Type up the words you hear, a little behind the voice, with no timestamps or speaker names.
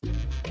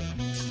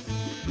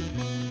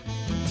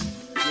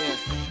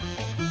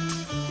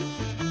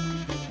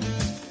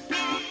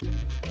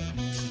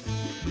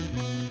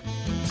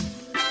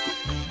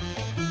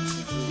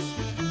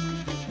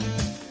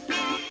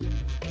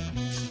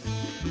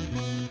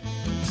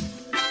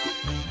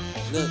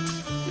Look.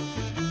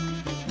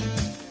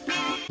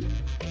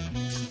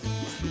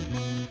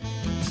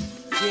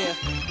 Yeah.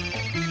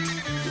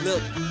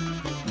 Look.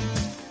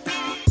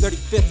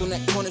 35th on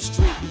that corner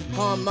street.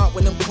 Harm out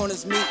when them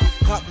corners meet.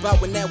 Hop out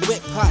when that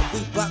whip pop.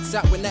 We box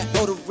out when that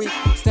odor reek.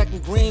 Stacking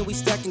green, we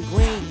stacking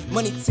green.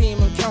 Money team,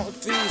 I'm counting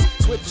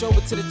fees. Switch over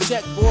to the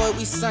check, boy.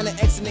 We sign an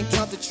exit and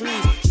count the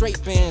trees.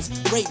 Straight bands,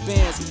 rate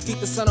bands.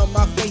 Keep the sun on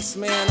my face,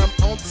 man.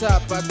 I'm on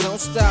top, I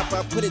don't stop.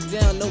 I put it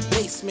down, no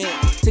basement.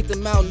 Take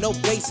them out, no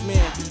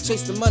basement.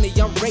 Chase the money,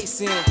 I'm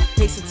racing.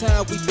 Pacing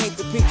time, we paint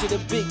the picture, the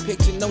big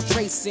picture, no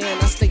tracing.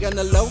 I stay on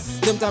the low.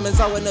 Them diamonds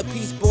all in a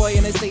piece, boy,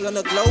 and they stay on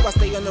the glow. I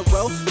stay on the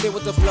road. Stay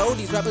with the flow,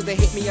 these rappers they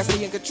hit me, I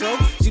stay in control.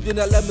 She do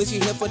not love me, she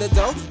here for the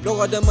dough.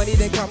 Blow all the money,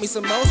 then count me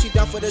some more. She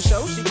down for the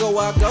show, she go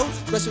where I go.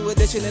 Special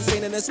edition,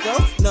 insane in the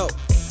scope. No,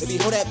 baby,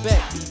 hold that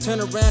back.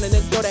 Turn around and then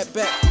throw that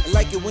back. I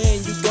like it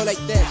when you go like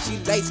that. She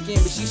light skin,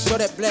 but she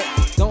show that black.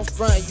 Don't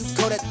front, you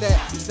code at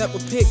that. Snap a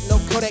pic, no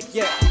Kodak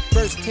yet.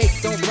 First take,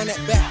 don't run that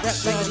back. Rap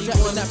like a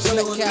trap, when I feel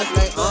like cap,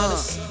 like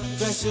honest.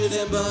 Fresher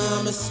than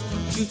Bahamas.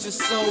 Future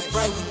so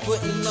bright, we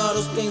putting all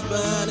those things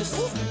behind us.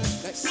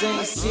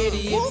 Same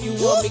city, if you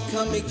want me,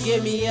 come and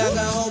get me. I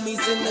got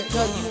homies in the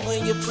cut, you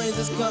and your friends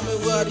is coming.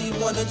 Why do you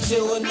wanna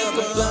chill with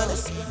another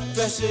Cabanas?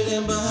 Fresher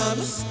than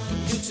Bahamas.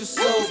 Future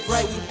so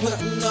bright, we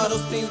putting all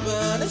those things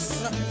behind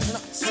us.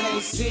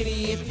 Same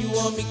city, if you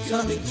want me,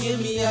 come and get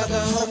me. I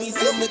got homies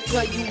in the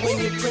cut, you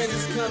and your friends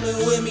is coming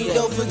with me.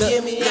 Don't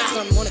forget me.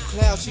 I'm on a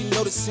cloud, she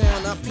know the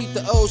sound. I peep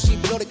the O, she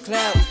blow the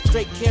cloud.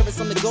 Straight carrots,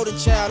 I'm the golden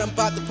child. I'm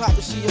about to pop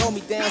it, she hold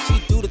me down,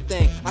 she do the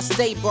thing. I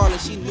stay ballin',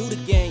 she knew the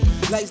game.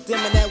 Lights dim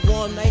in that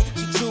warm night,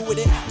 she true with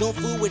it, don't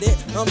fool with it.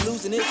 I'm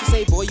losing it, she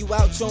say, boy, you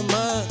out your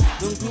mind.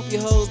 Them groupie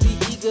hoes be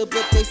eager,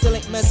 but they still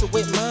ain't messin'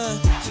 with mine.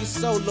 She's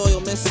so loyal,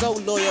 man, so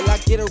loyal. I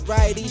get her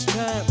right each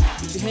time.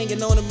 She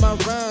hanging on to my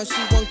rhyme.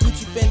 She want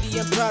Gucci, Fendi,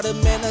 and Prada,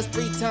 man. That's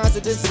 3 times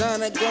the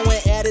design. I go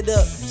and add it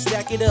up,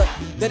 stack it up,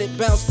 let it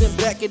bounce, then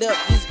back it up.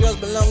 These girls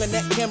belong in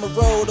that camera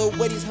roll. The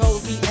way these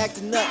hoes be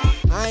acting up.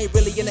 I ain't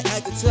really in the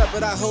acting tub,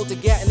 but I hold the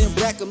gat and then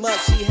rack 'em up.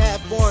 She half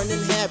foreign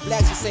and half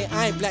black. She say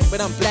I ain't black, but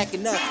I'm black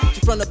enough.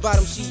 She from the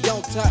bottom, she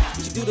don't top.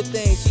 She do the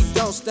thing, she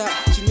don't stop.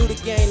 She knew the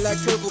game like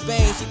Kurt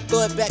Cobain. She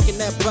throw it back in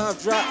that bomb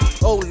drop.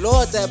 Oh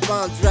Lord, that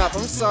bomb drop.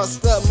 I'm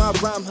sauced up, my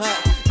rhyme hot.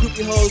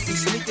 Groupie hoes be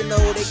sneaking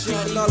over, they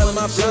creeping all in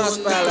my blind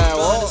spot like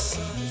whoa.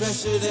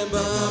 Fresher than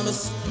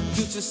Bahamas.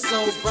 Future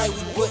so bright,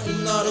 we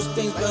putting all those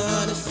things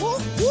behind us.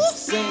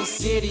 Same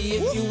city,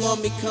 if you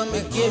want me, come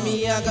and get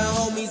me. I got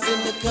homies in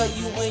the cut,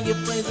 you and your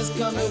friends is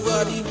coming.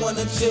 Why do you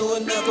wanna chill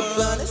with another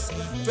Cabanas?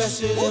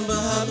 Fresher than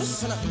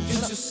Bahamas.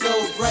 Future so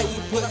bright, we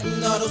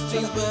putting all those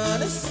things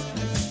behind us.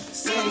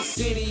 Same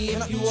city,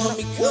 if you want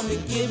me, come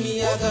and get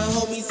me. I got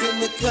homies in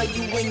the cut,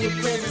 you and your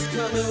friends is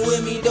coming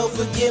with me. Don't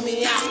forget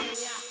me.